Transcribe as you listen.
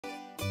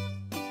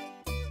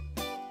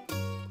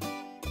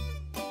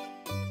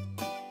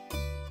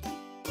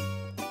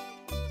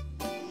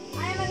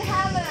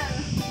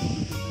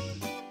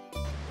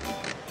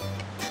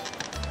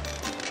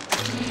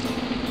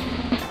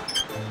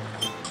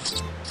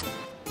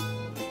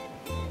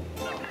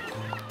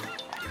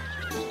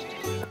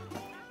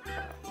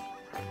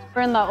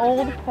We're in the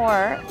old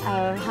port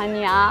of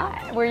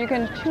Hania, where you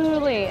can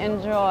truly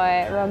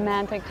enjoy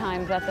romantic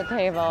times at the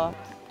table.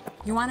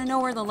 You want to know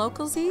where the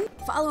locals eat?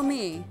 Follow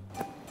me.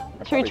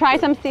 Should we try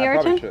some sea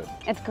urchin? Should.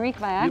 It's Greek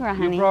Viagra,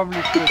 honey. You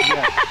probably should,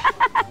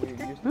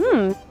 yes.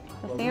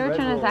 The sea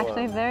urchin is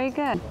actually very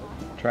good.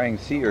 Trying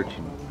sea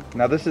urchin.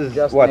 Now this is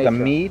Just what, the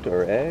nature. meat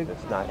or egg?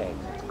 It's not eggs,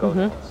 it's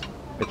gonads.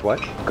 It's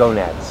what?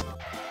 Gonads.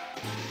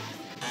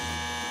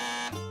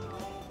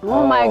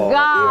 Oh my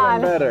God!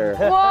 Even better.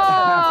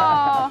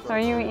 Whoa! So are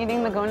you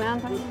eating the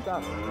gonads?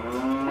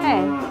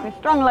 Hey, you're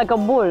strong like a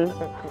bull.